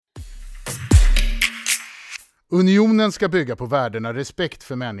Unionen ska bygga på värdena respekt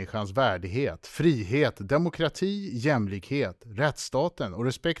för människans värdighet, frihet, demokrati, jämlikhet, rättsstaten och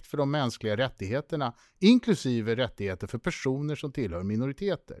respekt för de mänskliga rättigheterna, inklusive rättigheter för personer som tillhör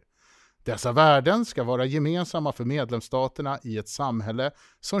minoriteter. Dessa värden ska vara gemensamma för medlemsstaterna i ett samhälle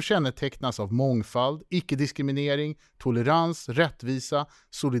som kännetecknas av mångfald, icke-diskriminering, tolerans, rättvisa,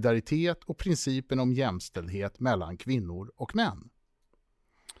 solidaritet och principen om jämställdhet mellan kvinnor och män.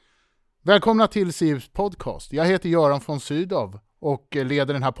 Välkomna till SIUs podcast. Jag heter Göran von Sydow och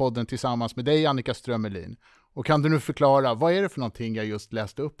leder den här podden tillsammans med dig, Annika Strömmelin. Och kan du nu förklara, vad är det för någonting jag just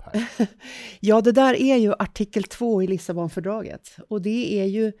läste upp här? Ja, det där är ju artikel 2 i Lissabonfördraget. Och det är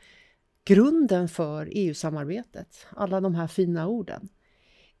ju grunden för EU-samarbetet. Alla de här fina orden.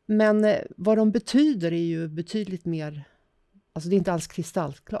 Men vad de betyder är ju betydligt mer, alltså det är inte alls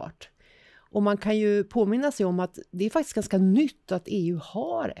kristallklart. Och man kan ju påminna sig om att det är faktiskt ganska nytt att EU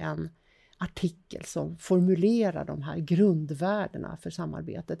har en artikel som formulerar de här grundvärdena för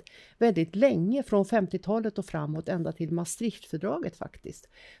samarbetet väldigt länge, från 50-talet och framåt ända till Maastrichtfördraget faktiskt.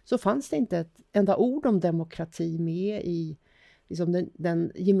 Så fanns det inte ett enda ord om demokrati med i liksom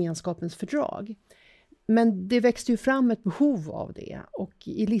den gemenskapens fördrag. Men det växte ju fram ett behov av det, och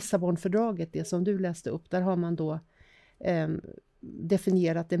i Lissabonfördraget, det som du läste upp, där har man då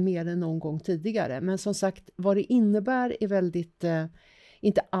definierat det mer än någon gång tidigare. Men som sagt, vad det innebär är väldigt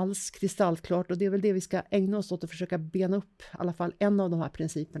inte alls kristallklart, och det är väl det vi ska ägna oss åt att försöka bena upp i alla fall en av de här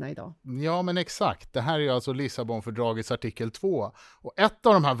principerna idag. Ja, men exakt. Det här är alltså Lissabonfördragets artikel 2. Och ett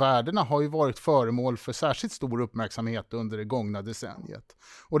av de här värdena har ju varit föremål för särskilt stor uppmärksamhet under det gångna decenniet.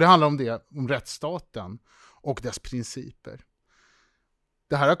 Och det handlar om rättsstaten och dess principer.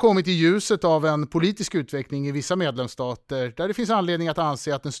 Det här har kommit i ljuset av en politisk utveckling i vissa medlemsstater där det finns anledning att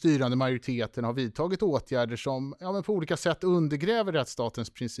anse att den styrande majoriteten har vidtagit åtgärder som på olika sätt undergräver rättsstatens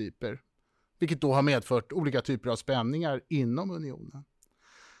principer, vilket då har medfört olika typer av spänningar inom unionen.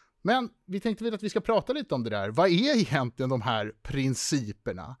 Men vi tänkte väl att vi ska prata lite om det där. Vad är egentligen de här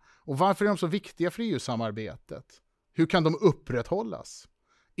principerna? Och varför är de så viktiga för EU-samarbetet? Hur kan de upprätthållas?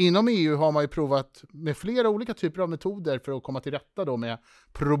 Inom EU har man ju provat med flera olika typer av metoder för att komma till rätta då med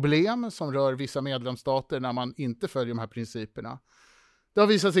problem som rör vissa medlemsstater när man inte följer de här principerna. Det har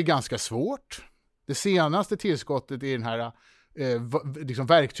visat sig ganska svårt. Det senaste tillskottet i den här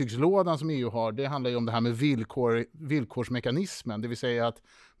verktygslådan som EU har, det handlar ju om det här med villkorsmekanismen. Det vill säga att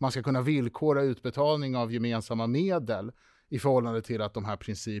man ska kunna villkora utbetalning av gemensamma medel i förhållande till att de här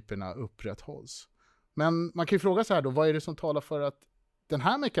principerna upprätthålls. Men man kan ju fråga så här då, vad är det som talar för att den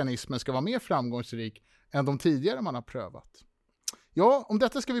här mekanismen ska vara mer framgångsrik än de tidigare man har prövat? Ja, om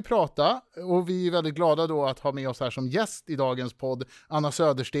detta ska vi prata, och vi är väldigt glada då att ha med oss här som gäst i dagens podd Anna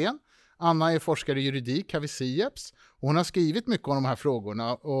Södersten. Anna är forskare i juridik här vid SIEPS, och hon har skrivit mycket om de här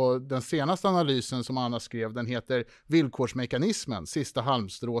frågorna, och den senaste analysen som Anna skrev, den heter Villkorsmekanismen, sista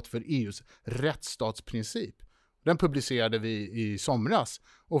halmstrået för EUs rättsstatsprincip. Den publicerade vi i somras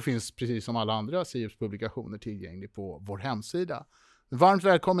och finns precis som alla andra SIEPS-publikationer tillgänglig på vår hemsida. Varmt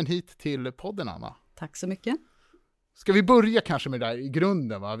välkommen hit till podden, Anna. Tack så mycket. Ska vi börja kanske med det där i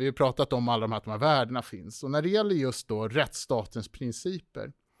grunden? Va? Vi har pratat om alla de här värdena finns. Och när det gäller just då rättsstatens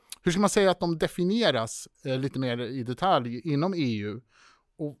principer, hur ska man säga att de definieras lite mer i detalj inom EU?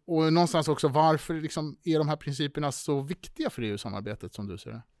 Och någonstans också, varför liksom är de här principerna så viktiga för EU-samarbetet som du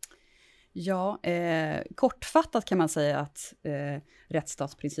ser det? Ja, kortfattat kan man säga att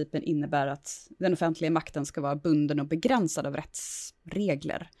rättsstatsprincipen innebär att den offentliga makten ska vara bunden och begränsad av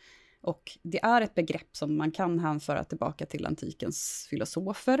rättsregler. Och det är ett begrepp som man kan hänföra tillbaka till antikens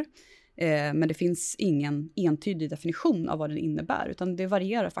filosofer. Men det finns ingen entydig definition av vad den innebär, utan det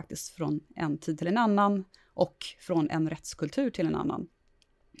varierar faktiskt från en tid till en annan och från en rättskultur till en annan.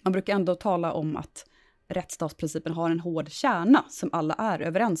 Man brukar ändå tala om att rättsstatsprincipen har en hård kärna som alla är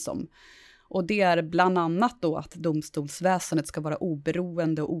överens om. Och det är bland annat då att domstolsväsendet ska vara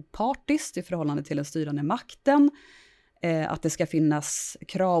oberoende och opartiskt i förhållande till den styrande makten. Att det ska finnas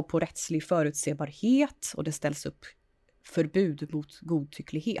krav på rättslig förutsebarhet, och det ställs upp förbud mot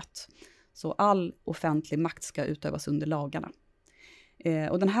godtycklighet. Så all offentlig makt ska utövas under lagarna.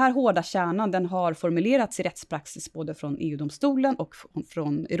 Och den här hårda kärnan, den har formulerats i rättspraxis både från EU-domstolen och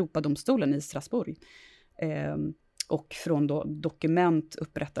från Europadomstolen i Strasbourg. Och från då dokument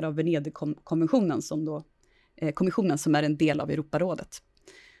upprättade av Venedigkommissionen kommissionen som är en del av Europarådet.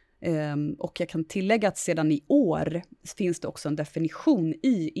 Och jag kan tillägga att sedan i år finns det också en definition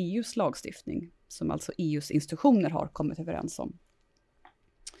i EUs lagstiftning som alltså EUs institutioner har kommit överens om.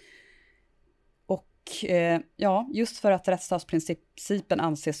 Ja, just för att rättsstatsprincipen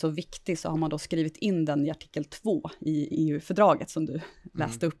anses så viktig så har man då skrivit in den i artikel 2 i EU-fördraget som du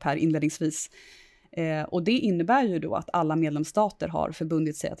läste upp här inledningsvis. Och det innebär ju då att alla medlemsstater har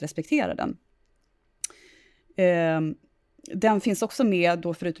förbundit sig att respektera den. Den finns också med,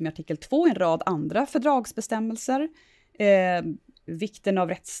 då förutom i artikel 2, en rad andra fördragsbestämmelser. Vikten av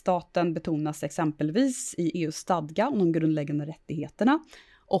rättsstaten betonas exempelvis i EUs stadga om de grundläggande rättigheterna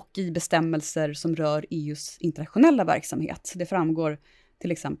och i bestämmelser som rör EUs internationella verksamhet. Det framgår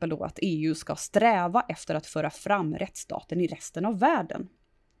till exempel då att EU ska sträva efter att föra fram rättsstaten i resten av världen.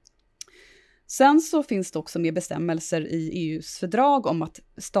 Sen så finns det också med bestämmelser i EUs fördrag om att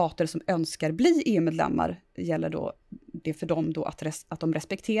stater som önskar bli EU-medlemmar gäller då det för dem då att de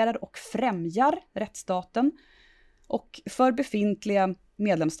respekterar och främjar rättsstaten. Och för befintliga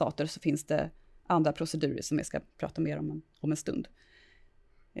medlemsstater så finns det andra procedurer som jag ska prata mer om en stund.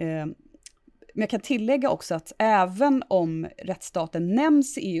 Men jag kan tillägga också att även om rättsstaten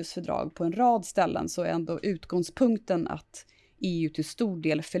nämns i EUs fördrag på en rad ställen så är ändå utgångspunkten att EU till stor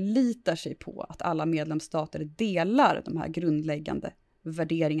del förlitar sig på att alla medlemsstater delar de här grundläggande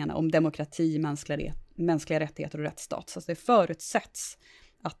värderingarna om demokrati, mänskliga rättigheter och rättsstat. Så det förutsätts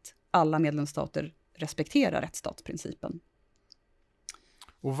att alla medlemsstater respekterar rättsstatsprincipen.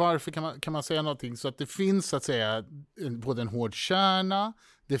 Och varför kan man säga någonting så att det finns så att säga både en hård kärna,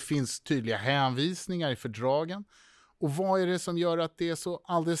 det finns tydliga hänvisningar i fördragen. Och vad är det som gör att det är så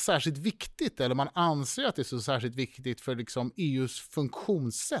alldeles särskilt viktigt, eller man anser att det är så särskilt viktigt för liksom EUs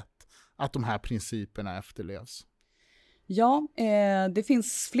funktionssätt att de här principerna efterlevs? Ja, det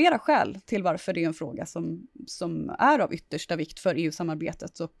finns flera skäl till varför det är en fråga som är av yttersta vikt för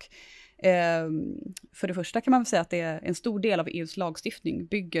EU-samarbetet. Och för det första kan man väl säga att det är en stor del av EUs lagstiftning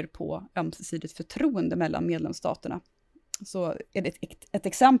bygger på ömsesidigt förtroende mellan medlemsstaterna. Så ett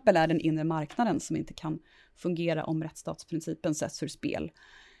exempel är den inre marknaden som inte kan fungera om rättsstatsprincipen sätts ur spel.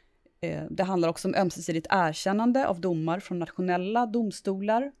 Det handlar också om ömsesidigt erkännande av domar från nationella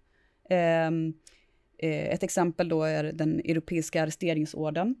domstolar. Ett exempel då är den europeiska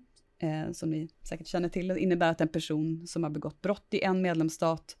arresteringsordern, som ni säkert känner till. Det innebär att en person som har begått brott i en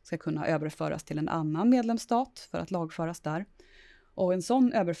medlemsstat ska kunna överföras till en annan medlemsstat för att lagföras där. Och en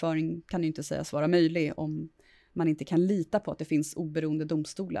sån överföring kan ju inte sägas vara möjlig om man inte kan lita på att det finns oberoende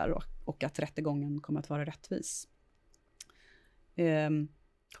domstolar och att rättegången kommer att vara rättvis.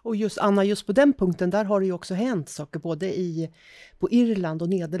 Och just på den punkten, där har det ju också hänt saker. Både på Irland och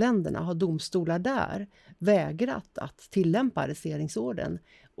Nederländerna har domstolar där vägrat att tillämpa arresteringsorden.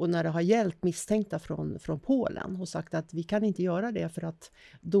 Och när det har gällt misstänkta från Polen och sagt att vi kan inte göra det för att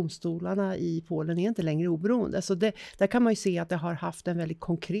domstolarna i Polen är inte längre oberoende. Så där kan man ju se att det har haft en väldigt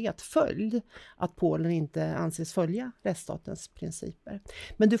konkret följd att Polen inte anses följa rättsstatens principer.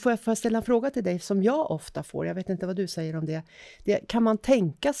 Men du, får jag ställa en fråga till dig som jag ofta får. Jag vet inte vad du säger om det. Kan man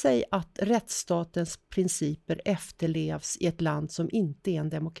tänka sig att rättsstatens principer efterlevs i ett land som inte är en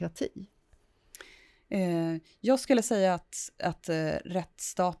demokrati? Jag skulle säga att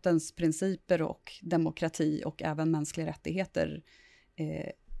rättsstatens principer och demokrati och även mänskliga rättigheter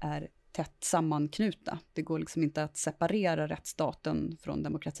är tätt sammanknutna. Det går liksom inte att separera rättsstaten från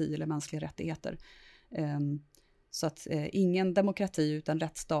demokrati eller mänskliga rättigheter. Så att ingen demokrati utan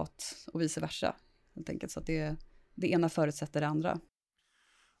rättsstat och vice versa. Helt enkelt. Så att det ena förutsätter det andra.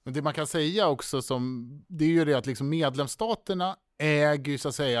 Men det man kan säga också det är ju det att liksom medlemsstaterna äger så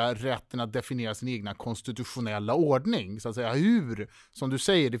att säga rätten att definiera sin egna konstitutionella ordning. Så att säga som du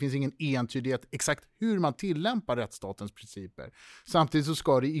säger, det finns ingen entydighet exakt hur man tillämpar rättsstatens principer. Samtidigt så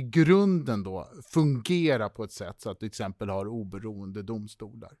ska det i grunden då fungera på ett sätt så att till exempel har oberoende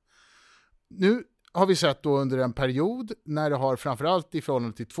domstolar. Nu har vi sett då under en period när det har framförallt i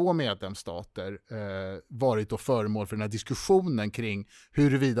förhållande till 2 medlemsstater varit då föremål för den här diskussionen kring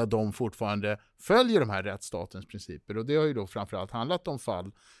huruvida de fortfarande följer de här rättsstatens principer. Och det har ju då framförallt handlat om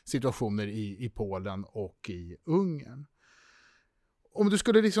situationer i Polen och i Ungern. Om du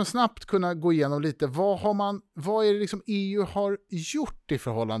skulle liksom snabbt kunna gå igenom lite, vad är det liksom EU har gjort i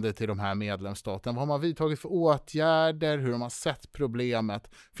förhållande till de här medlemsstaterna? Vad har man vidtagit för åtgärder? Hur har man sett problemet?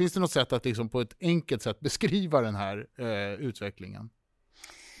 Finns det något sätt att liksom på ett enkelt sätt beskriva den här utvecklingen?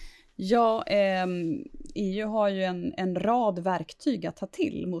 Ja, EU har ju en rad verktyg att ta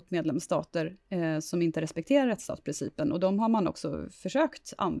till mot medlemsstater som inte respekterar rättsstatsprincipen, och de har man också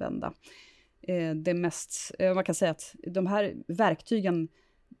försökt använda. Man kan säga att de här verktygen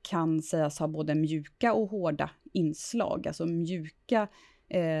kan sägas ha både mjuka och hårda inslag. Alltså mjuka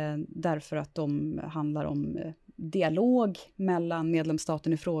därför att de handlar om dialog mellan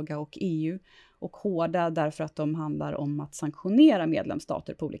medlemsstaten i fråga och EU, och hårda därför att de handlar om att sanktionera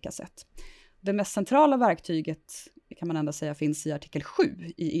medlemsstater på olika sätt. Det mest centrala verktyget kan man ändå säga finns i artikel 7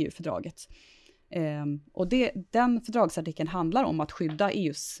 i EU-fördraget. Och den fördragsartikeln handlar om att skydda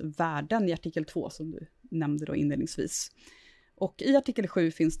EUs värden i artikel 2 som du nämnde då inledningsvis. Och i artikel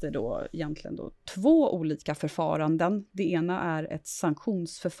 7 finns det då egentligen då 2 olika förfaranden. Det ena är ett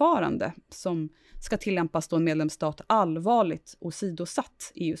sanktionsförfarande som ska tillämpas då en medlemsstat allvarligt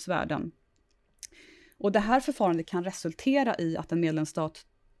åsidosatt EUs värden. Och det här förfarandet kan resultera i att en medlemsstat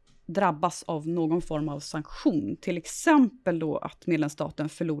drabbas av någon form av sanktion. Till exempel då att medlemsstaten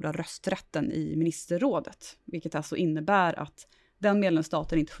förlorar rösträtten i ministerrådet. Vilket alltså innebär att den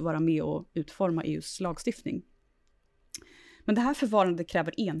medlemsstaten inte får vara med och utforma EUs lagstiftning. Men det här förfarandet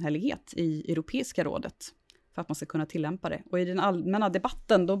kräver enhällighet i Europeiska rådet för att man ska kunna tillämpa det. Och i den allmänna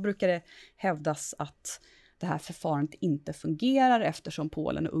debatten då brukar det hävdas att det här förfarandet inte fungerar eftersom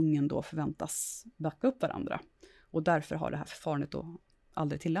Polen och Ungern då förväntas backa upp varandra. Och därför har det här förfarandet då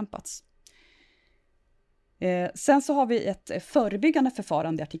aldrig tillämpats. Sen så har vi ett förebyggande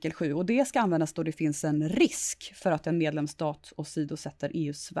förfarande i artikel 7 och det ska användas då det finns en risk för att en medlemsstat åsidosätter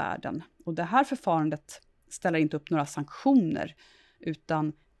EUs värden. Och det här förfarandet ställer inte upp några sanktioner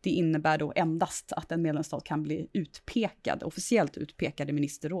utan det innebär då endast att en medlemsstat kan bli officiellt utpekad i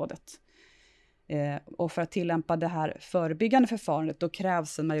ministerrådet. Och för att tillämpa det här förebyggande förfarandet då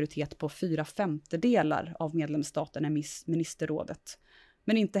krävs en majoritet på 4/5 av medlemsstaterna i ministerrådet.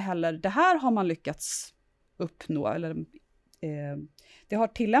 Men inte heller det här har man lyckats uppnå. Det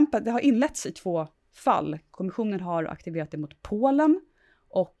har inletts i 2 fall. Kommissionen har aktiverat det mot Polen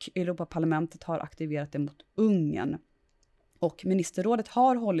och Europaparlamentet har aktiverat det mot Ungern. Och ministerrådet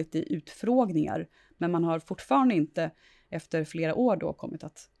har hållit i utfrågningar men man har fortfarande inte efter flera år då kommit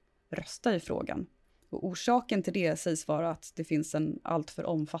att rösta i frågan. Och orsaken till det sägs vara att det finns en alltför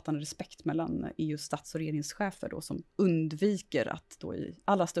omfattande respekt mellan EUs stats- och regeringschefer då, som undviker att då i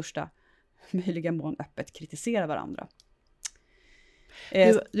allra största möjliga mån öppet kritisera varandra.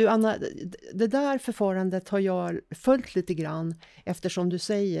 Du Anna, det där förfarandet har jag följt lite grann eftersom du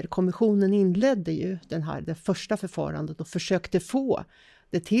säger kommissionen inledde ju det första förfarandet och försökte få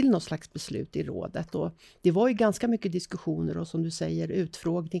det till något slags beslut i rådet. Och det var ju ganska mycket diskussioner och som du säger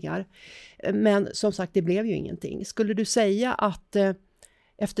utfrågningar. Men som sagt det blev ju ingenting. Skulle du säga att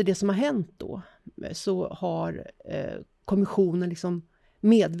efter det som har hänt då så har kommissionen liksom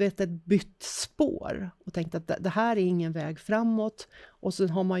medvetet bytt spår och tänkt att det här är ingen väg framåt och så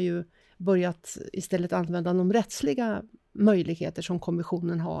har man ju börjat istället använda de rättsliga möjligheter som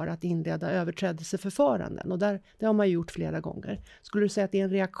kommissionen har att inleda överträdelseförfaranden och det har man gjort flera gånger. Skulle du säga att det är en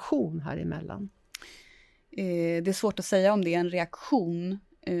reaktion här emellan? Det är svårt att säga om det är en reaktion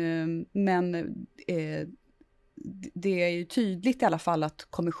men det är ju tydligt i alla fall att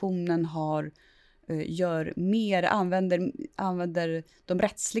kommissionen använder de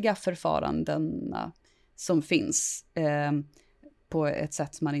rättsliga förfarandena som finns på ett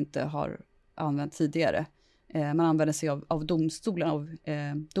sätt som man inte har använt tidigare. Man använder sig av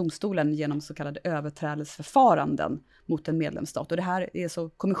domstolen genom så kallade överträdelseförfaranden mot en medlemsstat. Och det här är så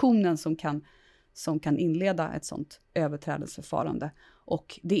kommissionen som kan inleda ett sådant överträdelseförfarande.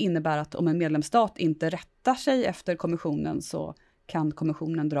 Och det innebär att om en medlemsstat inte rättar sig efter kommissionen så kan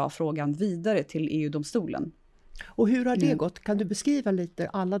kommissionen dra frågan vidare till EU-domstolen. Och hur har det gått? Kan du beskriva lite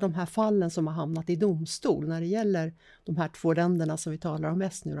alla de här fallen som har hamnat i domstol när det gäller de här 2 länderna som vi talar om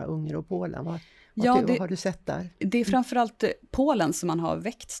mest nu, Ungern och Polen? Vad har du sett där? Det är framförallt Polen som man har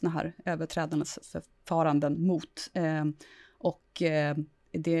väckt såna här överträdelseförfaranden mot.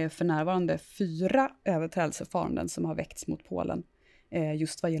 Det är för närvarande 4 överträdelseförfaranden som har väckts mot Polen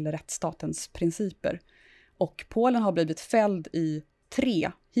just vad gäller rättsstatens principer. Och Polen har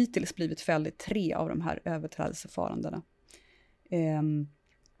hittills blivit fälld i 3 av de här överträdelseförfarandena.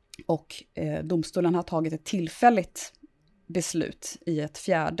 Domstolen har tagit ett tillfälligt beslut i ett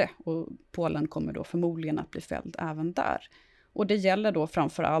 4:e och Polen kommer då förmodligen att bli fälld även där. Och det gäller då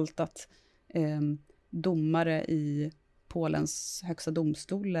framför allt att domare i Polens högsta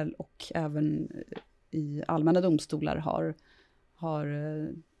domstol och även i allmänna domstolar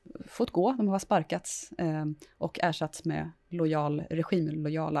har fått gå, de har sparkats och ersatts med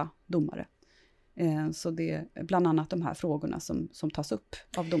regimlojala domare. Så det är bland annat de här frågorna som tas upp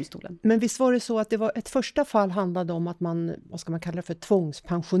av domstolen. Men visst var det så att det var ett första fall handlade om att man, vad ska man kalla det för,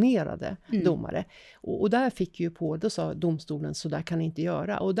 tvångspensionerade domare. Och där fick ju då sa domstolen så där kan ni inte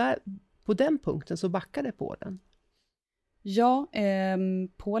göra. Och på den punkten så backade Polen. Ja,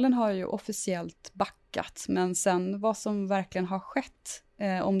 Polen har ju officiellt backat, men sen vad som verkligen har skett,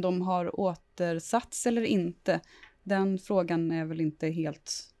 om de har återsatts eller inte, den frågan är väl inte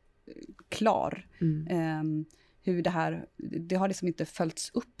helt klar. Hur det har liksom inte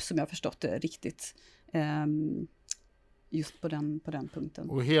följts upp som jag förstått det riktigt. just på den punkten.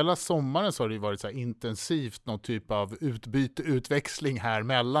 Och hela sommaren så har det varit så här intensivt någon typ av utväxling här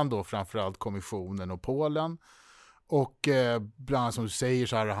mellan då framförallt kommissionen och Polen. Och bland annat som du säger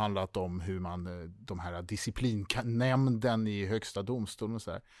så har det handlat om hur man, de här disciplinnämnden i högsta domstolen och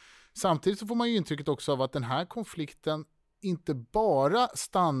så här. Samtidigt så får man ju intrycket också av att den här konflikten inte bara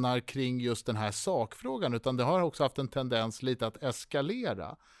stannar kring just den här sakfrågan, utan det har också haft en tendens lite att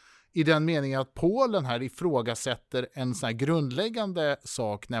eskalera. I den meningen att Polen här ifrågasätter en sån här grundläggande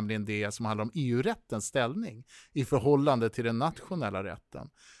sak, nämligen det som handlar om EU-rättens ställning i förhållande till den nationella rätten.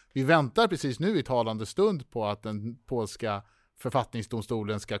 Vi väntar precis nu i talande stund på att den polska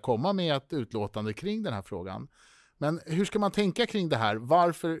författningsdomstolen ska komma med ett utlåtande kring den här frågan. Men hur ska man tänka kring det här?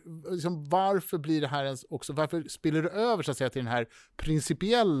 Varför blir det här också, varför spiller det över så att säga till den här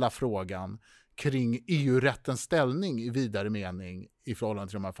principiella frågan kring EU-rättens ställning i vidare mening i förhållande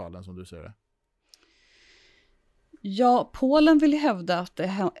till de här fallen som du säger? Ja, Polen vill hävda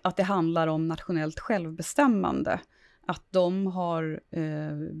att det handlar om nationellt självbestämmande. Att de har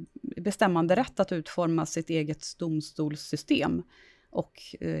bestämmande rätt att utforma sitt eget domstolssystem.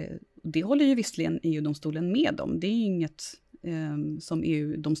 Och det håller ju visserligen EU-domstolen med om. Det är ju inget som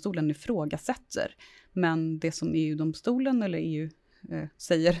EU-domstolen ifrågasätter. Men det som EU-domstolen eller EU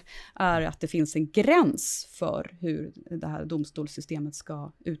säger är att det finns en gräns för hur det här domstolssystemet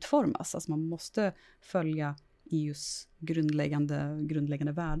ska utformas. Alltså man måste följa EUs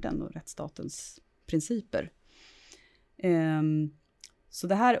grundläggande värden och rättsstatens principer. Så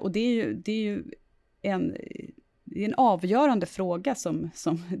det här, och det är ju en avgörande fråga som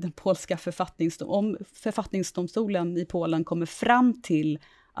den polska om författningsdomstolen i Polen kommer fram till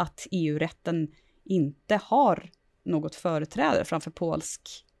att EU-rätten inte har något företräde framför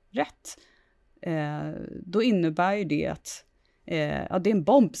polsk rätt, då innebär ju det att det är en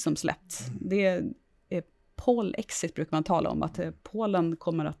bomb som släppt. Det är Polexit brukar man tala om, att Polen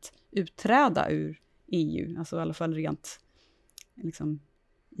kommer att utträda ur EU, alltså i alla fall rent liksom,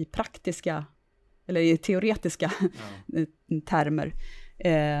 i praktiska eller i teoretiska termer.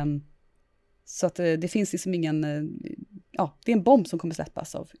 Så att det finns liksom ingen... det är en bomb som kommer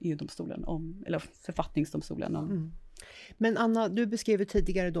släppas av EU-domstolen, eller författningsdomstolen. Men Anna, du beskrev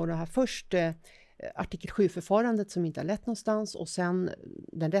tidigare då det här först artikel 7-förfarandet som inte har lett någonstans och sen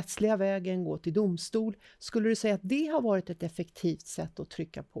den rättsliga vägen gå till domstol. Skulle du säga att det har varit ett effektivt sätt att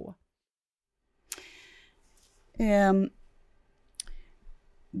trycka på?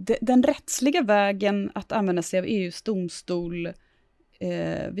 Den rättsliga vägen att använda sig av EUs domstol,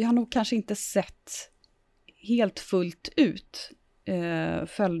 vi har nog kanske inte sett helt fullt ut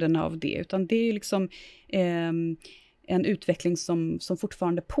följderna av det, utan det är liksom en utveckling som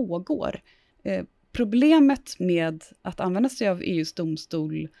fortfarande pågår. Problemet med att använda sig av EUs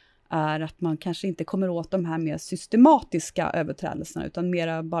domstol är att man kanske inte kommer åt de här mer systematiska överträdelserna, utan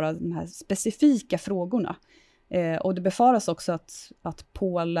mera bara de här specifika frågorna. Och det befaras också att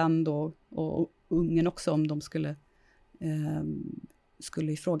Polen då, och Ungern också, om de skulle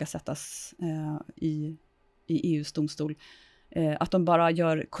ifrågasättas i EUs domstol, att de bara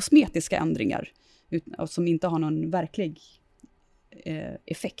gör kosmetiska ändringar som inte har någon verklig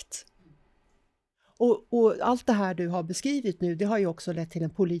effekt. Och allt det här du har beskrivit nu, det har ju också lett till en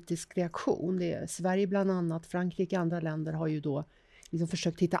politisk reaktion. Sverige bland annat, Frankrike och andra länder har ju då liksom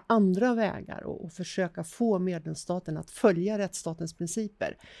försökt hitta andra vägar och försöka få medlemsstaterna att följa rättsstatens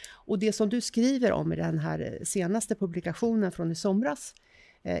principer. Och det som du skriver om i den här senaste publikationen från i somras,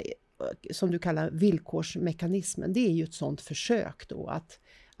 som du kallar villkorsmekanismen, det är ju ett sådant försök då att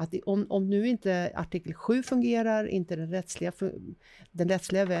om nu inte artikel 7 fungerar, inte den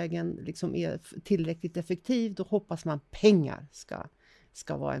rättsliga vägen liksom är tillräckligt effektiv, då hoppas man pengar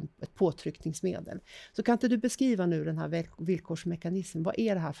ska vara ett påtryckningsmedel. Så kan inte du beskriva nu den här villkorsmekanismen? Vad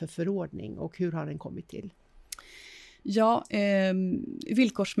är det här för förordning och hur har den kommit till? Ja,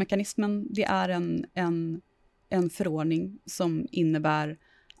 villkorsmekanismen, det är en förordning som innebär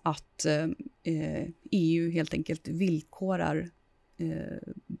att EU helt enkelt villkorar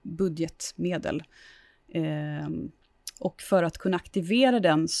budgetmedel. Och för att kunna aktivera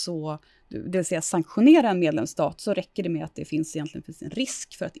den, så, det vill säga sanktionera en medlemsstat, så räcker det med att det finns en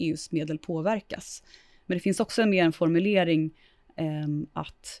risk för att EUs medel påverkas. Men det finns också en formulering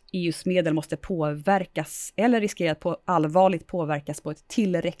att EUs medel måste påverkas eller riskera att allvarligt påverkas på ett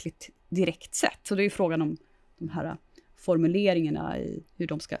tillräckligt direkt sätt. Så det är ju frågan om de här formuleringarna i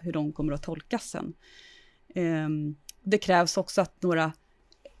hur de kommer att tolkas sen. Det krävs också att några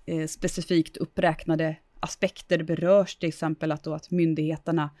specifikt uppräknade aspekter berörs, till exempel att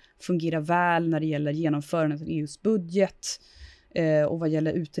myndigheterna fungerar väl när det gäller genomförandet av EUs budget. Och vad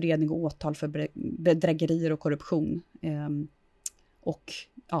gäller utredning och åtal för bedrägerier och korruption. Och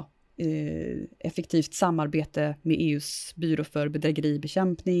effektivt samarbete med EUs byrå för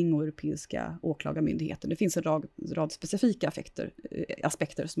bedrägeribekämpning och europeiska åklagarmyndigheten. Det finns en rad specifika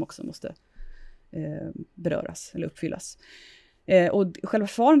aspekter som också måste beröras eller uppfyllas. Och själva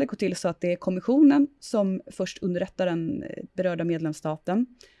förfarandet går till så att det är kommissionen som först underrättar den berörda medlemsstaten.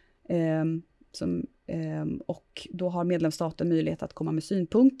 Och då har medlemsstaten möjlighet att komma med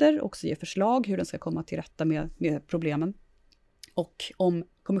synpunkter och också ge förslag hur den ska komma till rätta med problemen. Och om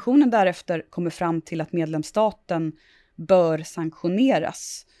kommissionen därefter kommer fram till att medlemsstaten bör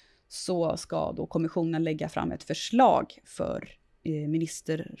sanktioneras, så ska då kommissionen lägga fram ett förslag för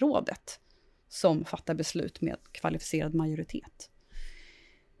ministerrådet som fattar beslut med kvalificerad majoritet.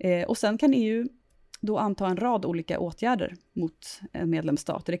 Och sen kan EU då anta en rad olika åtgärder mot en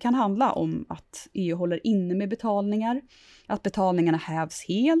medlemsstat. Det kan handla om att EU håller inne med betalningar, att betalningarna hävs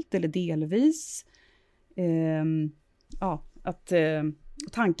helt eller delvis.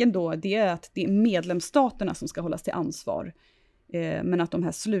 Tanken då det är att det är medlemsstaterna som ska hållas till ansvar. Men att de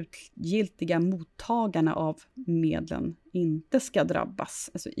här slutgiltiga mottagarna av medlen inte ska drabbas,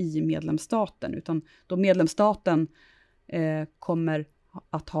 alltså i medlemsstaten, utan då medlemsstaten kommer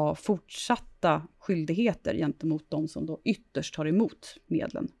att ha fortsatta skyldigheter gentemot de som då ytterst tar emot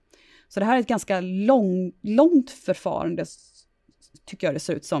medlen. Så det här är ett ganska långt förfarande, tycker jag det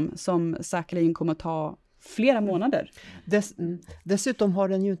ser ut som säkerligen kommer att ta flera månader. Dessutom har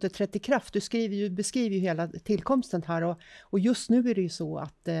den ju inte trätt i kraft. Du beskriver ju hela tillkomsten här och just nu är det ju så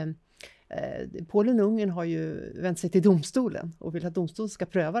att Polen och Ungern har ju vänt sig till domstolen och vill att domstolen ska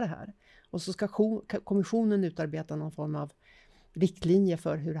pröva det här. Och så ska kommissionen utarbeta någon form av riktlinje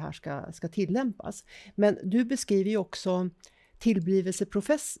för hur det här ska tillämpas. Men du beskriver ju också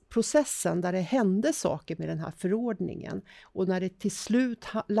tillblivelseprocessen där det hände saker med den här förordningen och när det till slut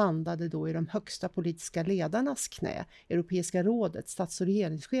landade då i de högsta politiska ledarnas knä, Europeiska rådet, stats- och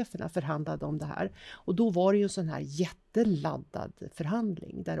regeringscheferna förhandlade om det här. Och då var det ju en sån här jätteladdad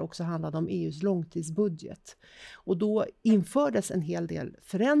förhandling där det också handlade om EUs långtidsbudget. Och då infördes en hel del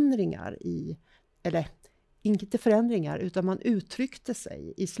förändringar inte förändringar utan man uttryckte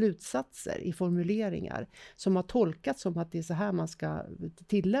sig i slutsatser, i formuleringar som har tolkats som att det är så här man ska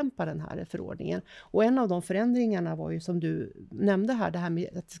tillämpa den här förordningen. Och en av de förändringarna var ju som du nämnde här, det här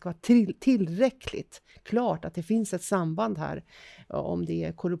med att det ska vara tillräckligt klart att det finns ett samband här om det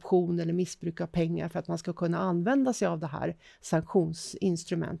är korruption eller missbruk av pengar för att man ska kunna använda sig av det här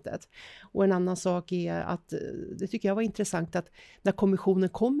sanktionsinstrumentet. Och en annan sak är att det tycker jag var intressant att när kommissionen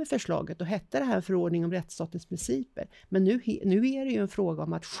kom med förslaget då hette det här en förordning om rättsstatens principer. Men nu är det ju en fråga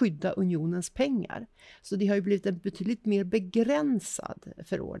om att skydda unionens pengar. Så det har ju blivit en betydligt mer begränsad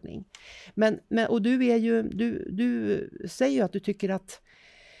förordning. Och du säger ju att du tycker att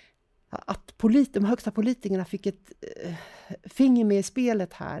de högsta politikerna fick ett finger med i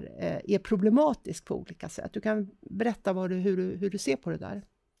spelet här är problematiskt på olika sätt. Du kan berätta hur du ser på det där.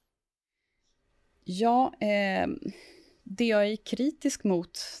 Ja, det jag är kritisk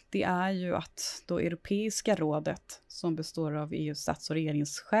mot det är ju att då Europeiska rådet som består av EUs stats- och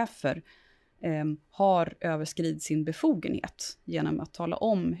regeringschefer har överskridit sin befogenhet genom att tala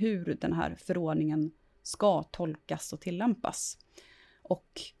om hur den här förordningen ska tolkas och tillämpas.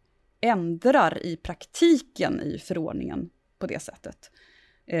 Och ändrar i praktiken i förordningen på det sättet.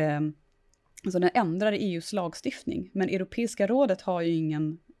 Så den ändrar EUs lagstiftning. Men Europeiska rådet har ju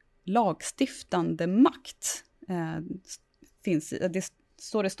ingen lagstiftande makt. Det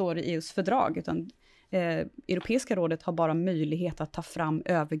står i EUs fördrag, utan Europeiska rådet har bara möjlighet att ta fram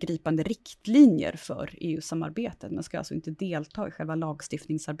övergripande riktlinjer för EU-samarbetet, men ska alltså inte delta i själva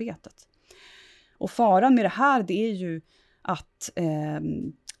lagstiftningsarbetet. Och faran med det här, det är ju att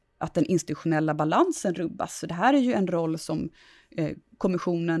den institutionella balansen rubbas. Så det här är ju en roll som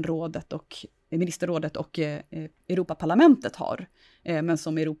kommissionen, rådet och ministerrådet och Europaparlamentet har, men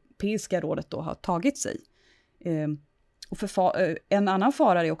som Europeiska rådet då har tagit sig. Och en annan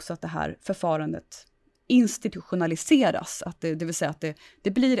fara är också att det här förfarandet institutionaliseras, det vill säga att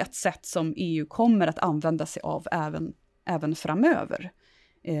det blir ett sätt som EU kommer att använda sig av även framöver.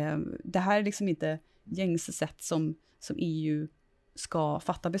 Det här är liksom inte gängse sätt som EU ska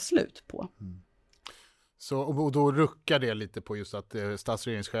fatta beslut på. Mm. Så, och då ruckar det lite på just att stats- och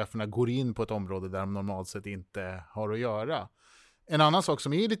regeringscheferna går in på ett område där de normalt sett inte har att göra. En annan sak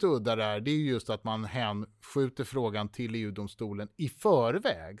som är lite udda där, det är just att man hänskjuter frågan till EU-domstolen i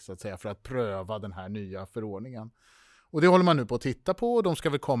förväg så att säga, för att pröva den här nya förordningen. Och det håller man nu på att titta på och de ska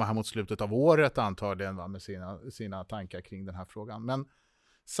väl komma här mot slutet av året antagligen med sina tankar kring den här frågan. Men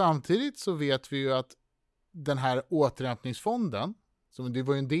samtidigt så vet vi ju att den här återhämtningsfonden, som det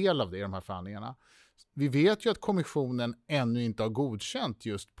var ju en del av det i de här förhandlingarna, vi vet ju att kommissionen ännu inte har godkänt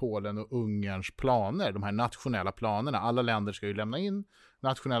just Polen och Ungerns planer, de här nationella planerna. Alla länder ska ju lämna in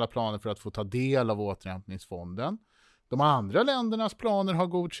nationella planer för att få ta del av återhämtningsfonden. De andra ländernas planer har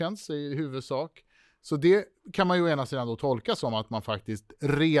godkänts i huvudsak. Så det kan man ju ena sidan då tolka som att man faktiskt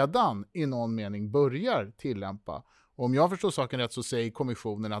redan i någon mening börjar tillämpa. Och om jag förstår saken rätt så säger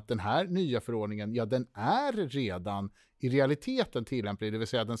kommissionen att den här nya förordningen, ja, den är redan i realiteten tillämplig, det vill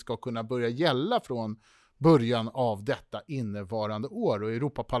säga att den ska kunna börja gälla från början av detta innevarande år. Och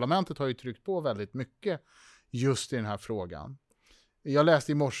Europaparlamentet har ju tryckt på väldigt mycket just i den här frågan. Jag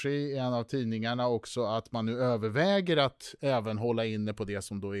läste i morse i en av tidningarna också att man nu överväger att även hålla inne på det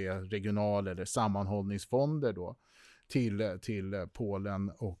som då är regional- eller sammanhållningsfonder då till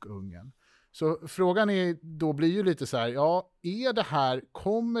Polen och Ungern. Så frågan är då blir ju lite så här, ja,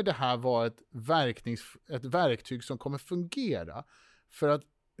 kommer det här vara ett verktyg som kommer fungera? För att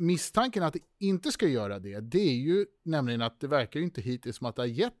misstanken att det inte ska göra det är ju nämligen att det verkar ju inte hittills som att det har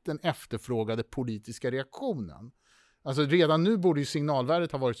gett den efterfrågade politiska reaktionen. Alltså redan nu borde ju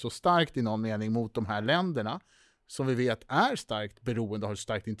signalvärdet ha varit så starkt i någon mening mot de här länderna som vi vet är starkt beroende, har ett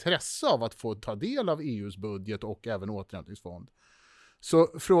starkt intresse av att få ta del av EUs budget och även återhämtningsfond.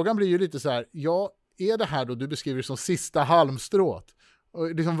 Så frågan blir ju lite så här, ja, är det här då du beskriver det som sista halmstrået?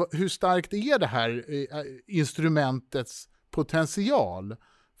 Och liksom, hur starkt är det här instrumentets potential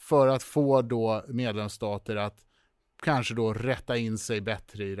för att få då medlemsstater att kanske då rätta in sig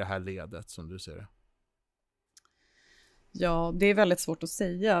bättre i det här ledet som du ser det? Ja, det är väldigt svårt att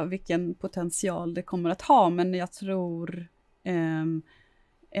säga vilken potential det kommer att ha, men jag tror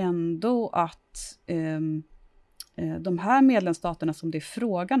ändå att de här medlemsstaterna som det är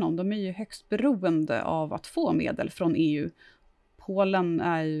frågan om, de är ju högst beroende av att få medel från EU. Polen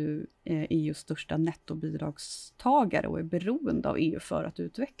är ju EUs största nettobidragstagare och är beroende av EU för att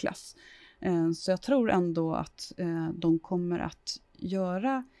utvecklas. Så jag tror ändå att de kommer att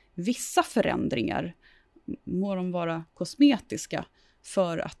göra vissa förändringar, må de vara kosmetiska,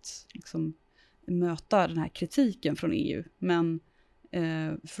 för att liksom möta den här kritiken från EU. Men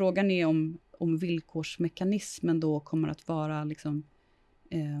frågan är om villkorsmekanismen då kommer att vara liksom,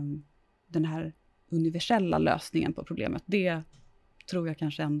 den här universella lösningen på problemet. Det tror jag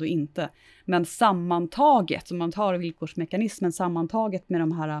kanske ändå inte. Men sammantaget, om man tar villkorsmekanismen sammantaget med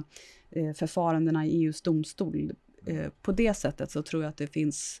de här förfarandena i EUs domstol, på det sättet så tror jag att det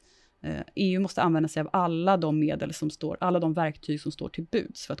finns... EU måste använda sig av alla de medel som står, alla de verktyg som står till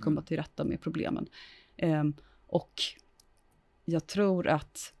buds för att komma till rätta med problemen. Och jag tror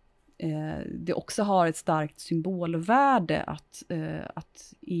att det också har ett starkt symbolvärde att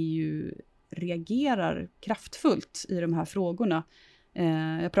EU reagerar kraftfullt i de här frågorna.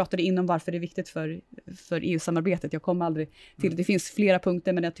 Jag pratade innan varför det är viktigt för EU-samarbetet. Jag kom aldrig till det. finns flera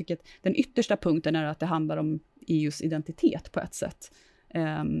punkter, men jag tycker att den yttersta punkten är att det handlar om EUs identitet på ett sätt.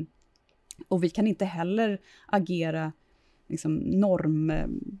 Och vi kan inte heller agera liksom,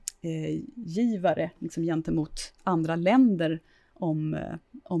 normgivare liksom, gentemot andra länder om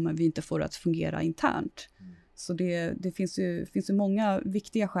vi inte får det att fungera internt. Så det finns ju många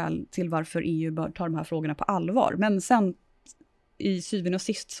viktiga skäl till varför EU bör ta de här frågorna på allvar. Men sen i syvende och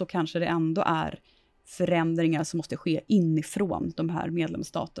sist så kanske det ändå är förändringar som måste ske inifrån de här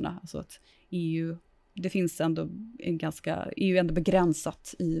medlemsstaterna. Alltså att EU är ändå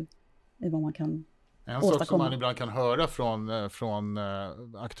begränsat i vad man kan åstadkomma. sak som man ibland kan höra från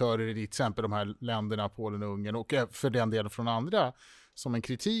aktörer i till exempel de här länderna, Polen och Ungern, och för den delen från andra, som en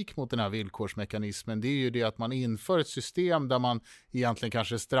kritik mot den här villkorsmekanismen, det är ju det att man inför ett system där man egentligen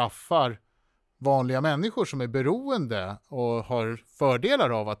kanske straffar vanliga människor som är beroende och har fördelar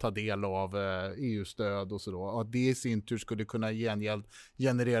av att ta del av EU-stöd och så då. Och att det i sin tur skulle kunna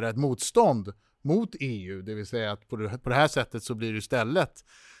generera ett motstånd mot EU, det vill säga att på det här sättet så blir det istället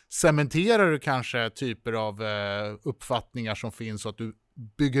cementerar du kanske typer av uppfattningar som finns, så att du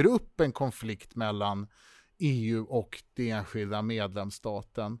bygger upp en konflikt mellan EU och den enskilda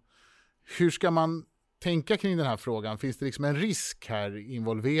medlemsstaten. Hur ska man tänka kring den här frågan? Finns det liksom en risk här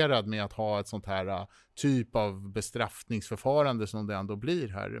involverad med att ha ett sånt här typ av bestraffningsförfarande som det ändå blir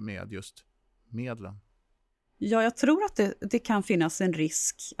här med just medlen? Ja, jag tror att det kan finnas en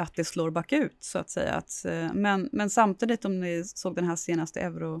risk att det slår bakut, så att säga. Men samtidigt, om ni såg den här senaste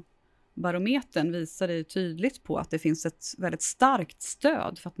eurobarometern, visar det tydligt på att det finns ett väldigt starkt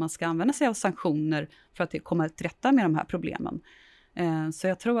stöd för att man ska använda sig av sanktioner för att komma till rätta med de här problemen. Så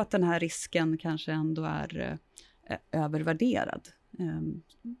jag tror att den här risken kanske ändå är övervärderad.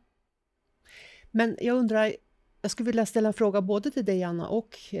 Men jag undrar, Jag skulle vilja ställa en fråga både till dig, Anna,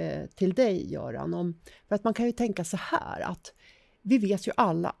 och till dig, Göran. För att man kan ju tänka så här att vi vet ju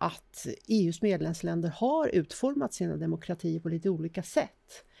alla att EUs medlemsländer har utformat sina demokratier på lite olika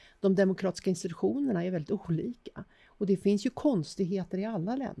sätt. De demokratiska institutionerna är väldigt olika. Och det finns ju konstigheter i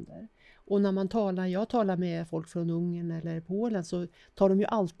alla länder. Och när jag talar med folk från Ungern eller Polen, så tar de ju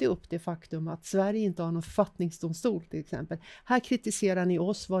alltid upp det faktum att Sverige inte har någon författningsdomstol till exempel. Här kritiserar ni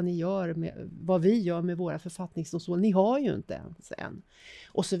oss vad vi gör med våra författningsdomstol. Ni har ju inte ens än.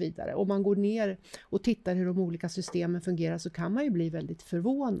 Och så vidare. Om man går ner och tittar hur de olika systemen fungerar, så kan man ju bli väldigt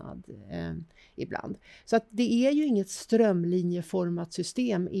förvånad ibland. Så att det är ju inget strömlinjeformat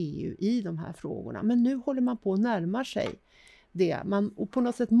system EU i de här frågorna. Men nu håller man på att närma sig det. Man på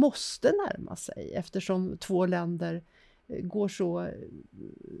något sätt måste närma sig, eftersom två länder går så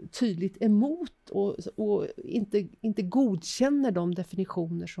tydligt emot och inte godkänner de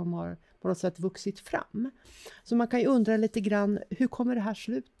definitioner som har på något sätt vuxit fram. Så man kan ju undra lite grann, hur kommer det här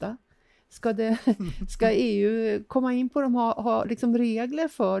sluta? Ska EU komma in på ha liksom regler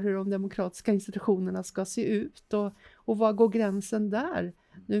för hur de demokratiska institutionerna ska se ut, och var går gränsen där?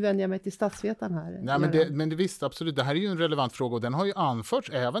 Nu vänder jag mig till statsvetaren här. Nej, men det visst, absolut. Det här är ju en relevant fråga, och den har ju anförts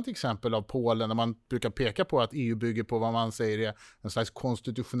även till exempel av Polen, när man brukar peka på att EU bygger på vad man säger är en slags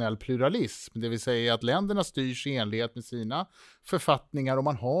konstitutionell pluralism. Det vill säga att länderna styrs i enlighet med sina författningar, och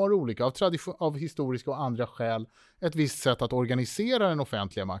man har olika, av historiska och andra skäl, ett visst sätt att organisera den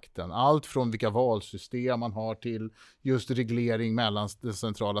offentliga makten. Allt från vilka valsystem man har till just reglering mellan de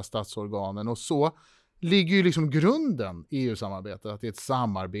centrala statsorganen, och så ligger ju liksom grunden i EU-samarbetet, att det är ett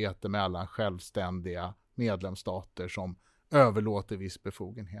samarbete mellan självständiga medlemsstater som överlåter viss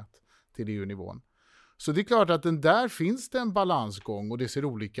befogenhet till EU-nivån. Så det är klart att där finns det en balansgång, och det ser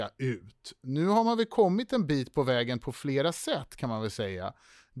olika ut. Nu har man väl kommit en bit på vägen på flera sätt, kan man väl säga.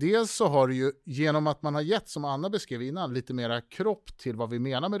 Dels så har det ju, genom att man har gett, som Anna beskrev innan, lite mera kropp till vad vi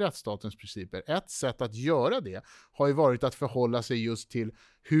menar med rättsstatens principer. Ett sätt att göra det har ju varit att förhålla sig just till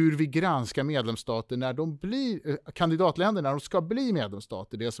hur vi granskar medlemsstater när de blir kandidatländer, när de ska bli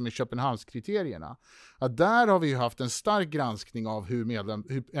medlemsstater, det som är Köpenhamnskriterierna. Att där har vi ju haft en stark granskning av hur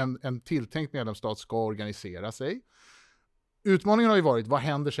en tilltänkt medlemsstat ska organisera sig. Utmaningen har ju varit, vad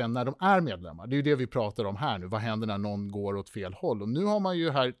händer sen när de är medlemmar? Det är ju det vi pratar om här nu. Vad händer när någon går åt fel håll? Och nu har man ju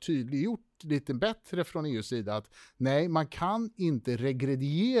här tydliggjort lite bättre från EUs sida att nej, man kan inte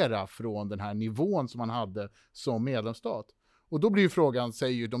regrediera från den här nivån som man hade som medlemsstat. Och då blir ju frågan,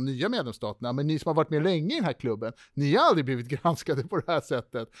 säger ju de nya medlemsstaterna, men ni som har varit med länge i den här klubben, ni har aldrig blivit granskade på det här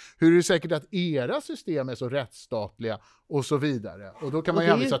sättet. Hur är det säkert att era system är så rättsstatliga och så vidare? Och då kan man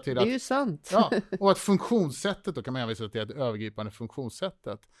hänvisa till att... Det är ju sant. Ja, och att funktionssättet, då kan man hänvisa till att det övergripande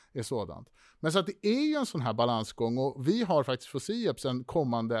funktionssättet är sådant. Men så att det är ju en sån här balansgång, och vi har faktiskt för SIEPS en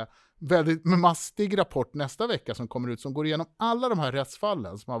kommande väldigt mastig rapport nästa vecka som kommer ut, som går igenom alla de här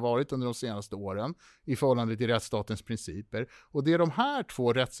rättsfallen som har varit under de senaste åren i förhållande till rättsstatens principer. Och det de här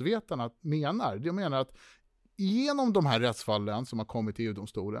två rättsvetarna menar, de menar att genom de här rättsfallen som har kommit till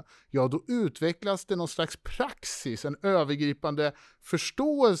EU-domstolen, ja, då utvecklas det någon slags praxis, en övergripande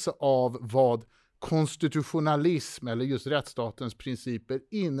förståelse av vad konstitutionalism eller just rättsstatens principer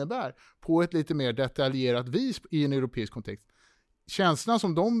innebär på ett lite mer detaljerat vis i en europeisk kontext. Känslan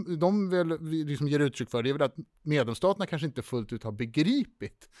som de väl liksom ger uttryck för, det är väl att medlemsstaterna kanske inte fullt ut har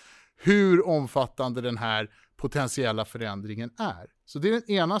begripit hur omfattande den här potentiella förändringen är. Så det är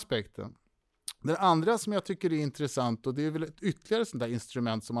den ena aspekten. Den andra som jag tycker är intressant, och det är väl ett ytterligare sånt där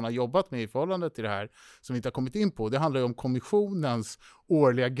instrument som man har jobbat med i förhållande till det här som vi inte har kommit in på, det handlar ju om kommissionens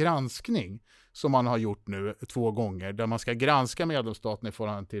årliga granskning som man har gjort nu 2 gånger, där man ska granska medlemsstaterna i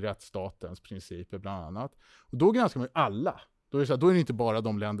förhållande till rättsstatens principer bland annat. Och då granskar man ju alla. Då är det inte bara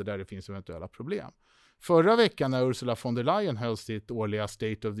de länder där det finns eventuella problem. Förra veckan när Ursula von der Leyen höll sitt årliga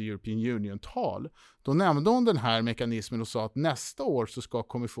State of the European Union-tal, då nämnde hon den här mekanismen och sa att nästa år så ska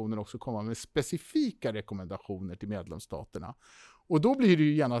kommissionen också komma med specifika rekommendationer till medlemsstaterna. Och då blir det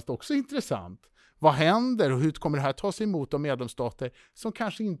ju genast också intressant. Vad händer och hur kommer det här ta sig emot av medlemsstater som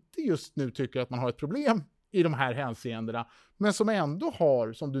kanske inte just nu tycker att man har ett problem i de här hänseendena, men som ändå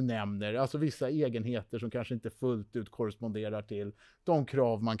har, som du nämner, alltså vissa egenheter som kanske inte fullt ut korresponderar till de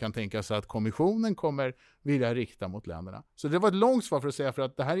krav man kan tänka sig att kommissionen kommer vilja rikta mot länderna. Så det var ett långt svar för att säga, för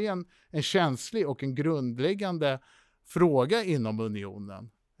att det här är en känslig och en grundläggande fråga inom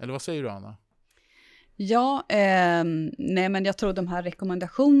unionen. Eller vad säger du, Anna? Ja, nej, men jag tror de här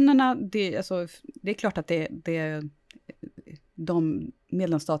rekommendationerna, det är klart att det är de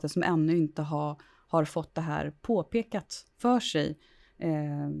medlemsstater som ännu inte har fått det här påpekat för sig.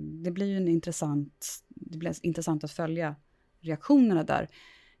 Det blir intressant att följa reaktionerna där.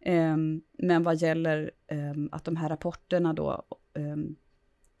 Men vad gäller att de här rapporterna då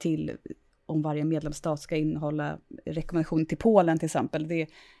om varje medlemsstat ska innehålla rekommendation till Polen till exempel,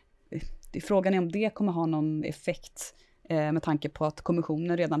 frågan är om det kommer ha någon effekt med tanke på att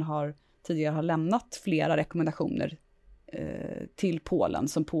kommissionen redan tidigare har lämnat flera rekommendationer till Polen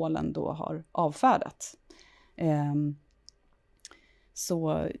som Polen då har avfärdat.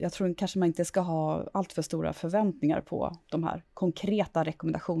 Så jag tror kanske man inte ska ha allt för stora förväntningar på de här konkreta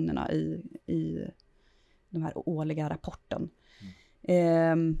rekommendationerna i den här årliga rapporten.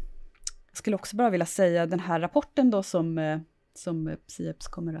 Jag skulle också bara vilja säga den här rapporten då som Sieps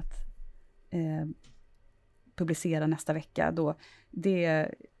kommer att publicera nästa vecka. Då, det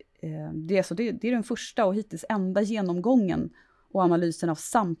är den första och hittills enda genomgången och analysen av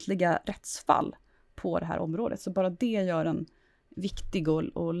samtliga rättsfall på det här området. Så bara det gör en viktig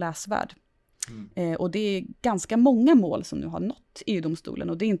och läsvärd. Och det är ganska många mål som nu har nått EU-domstolen.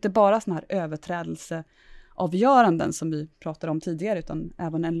 Och det är inte bara såna här överträdelseavgöranden som vi pratade om tidigare, utan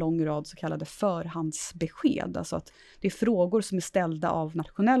även en lång rad så kallade förhandsbesked. Alltså att det är frågor som är ställda av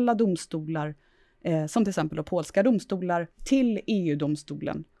nationella domstolar, som till exempel då polska domstolar, till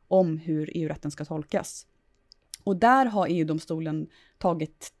EU-domstolen om hur EU-rätten ska tolkas. Och där har EU-domstolen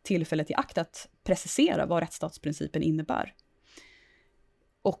tagit tillfället i akt att precisera vad rättsstatsprincipen innebär.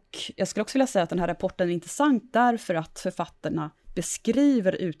 Och jag skulle också vilja säga att den här rapporten är intressant därför att författarna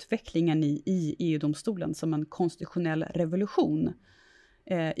beskriver utvecklingen i EU-domstolen som en konstitutionell revolution.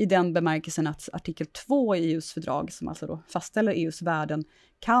 I den bemärkelsen att artikel 2 i EUs fördrag, som alltså då fastställer EUs värden,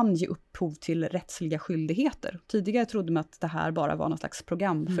 kan ge upphov till rättsliga skyldigheter. Tidigare trodde man att det här bara var någon slags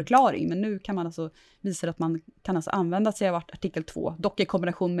programförklaring, men nu kan man alltså visa att man kan alltså använda sig av artikel 2, dock i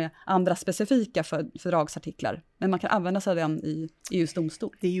kombination med andra specifika fördragsartiklar. Men man kan använda sig av den i EUs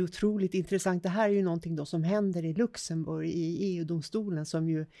domstol. Det är ju otroligt intressant. Det här är ju någonting då som händer i Luxemburg, i EU-domstolen, som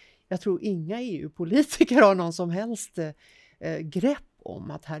ju, jag tror inga EU-politiker har någon som helst grepp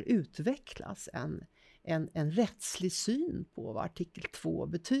om att här utvecklas en rättslig syn på vad artikel 2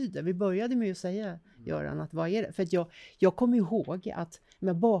 betyder. Vi började med att säga, Göran, att vad är det? För att jag kommer ihåg att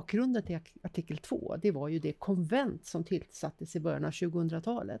med bakgrunden till artikel 2, det var ju det konvent som tillsattes i början av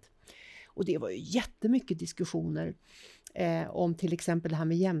 2000-talet. Och det var ju jättemycket diskussioner om till exempel det här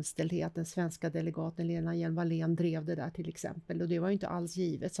med jämställdhet. Den svenska delegaten Lena Hjelm-Wallén drev det där till exempel. Och det var ju inte alls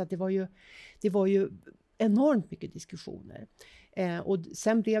givet. Så att det var ju enormt mycket diskussioner. Och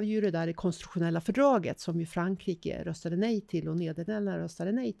sen blev ju det där det konstitutionella fördraget som ju Frankrike röstade nej till och Nederländerna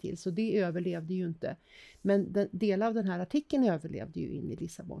röstade nej till. Så det överlevde ju inte. Men del av den här artikeln överlevde ju in i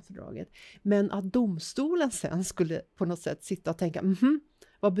Lissabonfördraget. Men att domstolen sen skulle på något sätt sitta och tänka,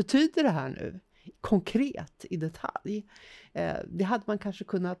 vad betyder det här nu? Konkret i detalj. Det hade man kanske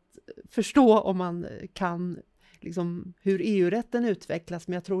kunnat förstå om man kan liksom hur EU-rätten utvecklas,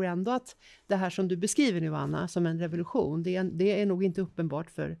 men jag tror ändå att det här som du beskriver nu, Anna, som en revolution, det är nog inte uppenbart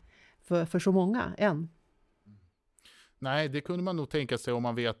för så många än. Nej, det kunde man nog tänka sig om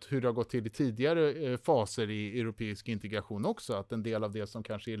man vet hur det har gått till i tidigare faser i europeisk integration också, att en del av det som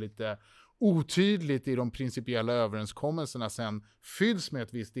kanske är lite otydligt i de principiella överenskommelserna sen fylls med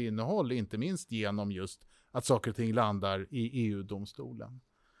ett visst innehåll, inte minst genom just att saker och ting landar i EU-domstolen.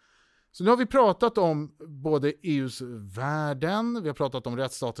 Så nu har vi pratat om både EUs värden, vi har pratat om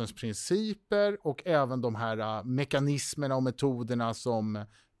rättsstatens principer och även de här mekanismerna och metoderna som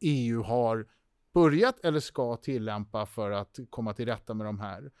EU har börjat eller ska tillämpa för att komma till rätta med de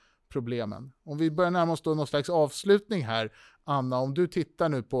här problemen. Om vi börjar närma oss då någon slags avslutning här, Anna, om du tittar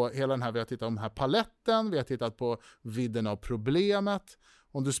nu på hela den här, vi har tittat på den här paletten, vi har tittat på vidden av problemet,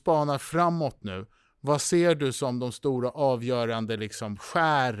 om du spanar framåt nu, vad ser du som de stora avgörande liksom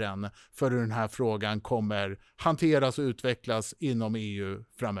skären för hur den här frågan kommer hanteras och utvecklas inom EU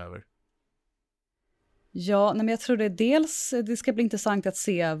framöver? Ja, men jag tror det ska bli intressant att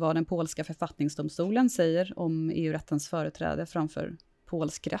se vad den polska författningsdomstolen säger om EU-rättens företräde framför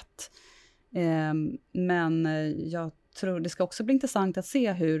polsk rätt. Men jag tror det ska också bli intressant att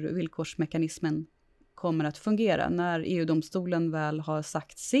se hur villkorsmekanismen kommer att fungera. När EU-domstolen väl har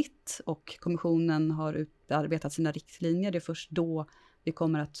sagt sitt och kommissionen har utarbetat sina riktlinjer, det är först då vi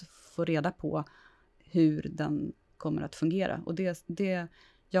kommer att få reda på hur den kommer att fungera. Och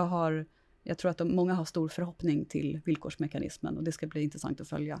jag tror att många har stor förhoppning till villkorsmekanismen och det ska bli intressant att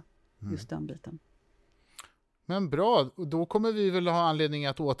följa just den biten. Men bra, då kommer vi väl ha anledning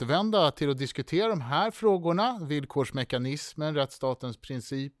att återvända till att diskutera de här frågorna, villkorsmekanismen, rättsstatens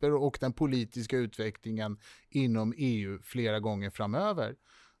principer och den politiska utvecklingen inom EU flera gånger framöver.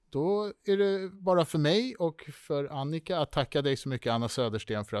 Då är det bara för mig och för Annika att tacka dig så mycket, Anna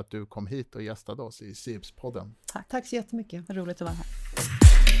Södersten, för att du kom hit och gästade oss i Sieps-podden. Tack så jättemycket. Roligt att vara här.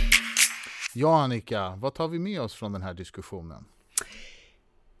 Ja, Annika, vad tar vi med oss från den här diskussionen?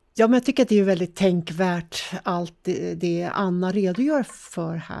 Ja, men jag tycker att det är väldigt tänkvärt allt det Anna redogör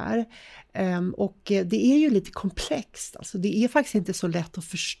för här. Och det är ju lite komplext. Alltså det är faktiskt inte så lätt att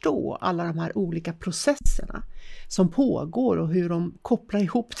förstå alla de här olika processerna som pågår och hur de kopplar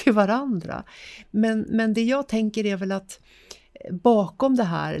ihop till varandra. Men det jag tänker är väl att bakom det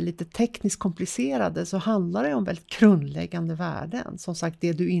här lite tekniskt komplicerade så handlar det om väldigt grundläggande värden. Som sagt,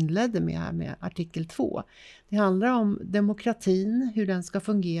 det du inledde med här med artikel 2. Det handlar om demokratin, hur den ska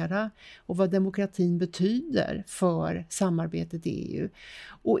fungera och vad demokratin betyder för samarbetet i EU.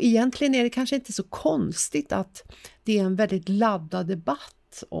 Och egentligen är det kanske inte så konstigt att det är en väldigt laddad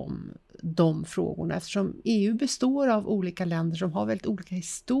debatt om de frågorna, eftersom EU består av olika länder som har väldigt olika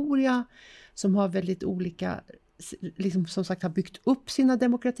historia, som har väldigt olika, liksom som sagt har byggt upp sina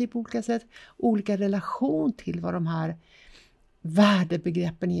demokrati på olika sätt, olika relation till vad de här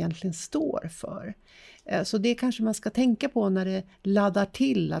värdebegreppen egentligen står för. Så det kanske man ska tänka på när det laddar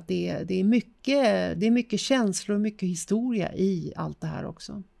till, att det är mycket känslor och mycket historia i allt det här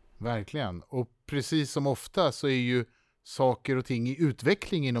också. Verkligen, och precis som ofta så är ju saker och ting i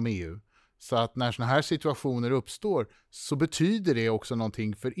utveckling inom EU. Så att när såna här situationer uppstår så betyder det också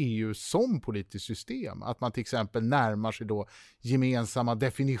någonting för EU som politiskt system. Att man till exempel närmar sig då gemensamma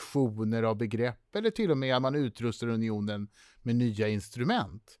definitioner av begrepp eller till och med att man utrustar unionen med nya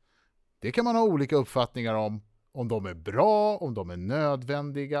instrument. Det kan man ha olika uppfattningar om de är bra, om de är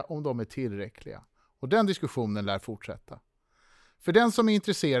nödvändiga, om de är tillräckliga. Och den diskussionen lär fortsätta. För den som är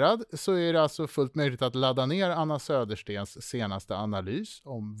intresserad så är det alltså fullt möjligt att ladda ner Anna Söderstens senaste analys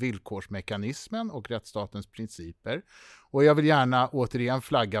om villkorsmekanismen och rättsstatens principer. Och jag vill gärna återigen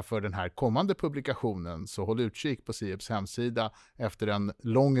flagga för den här kommande publikationen, så håll utkik på SIEPs hemsida efter en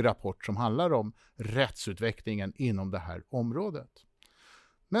lång rapport som handlar om rättsutvecklingen inom det här området.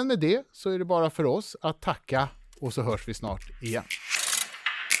 Men med det så är det bara för oss att tacka och så hörs vi snart igen.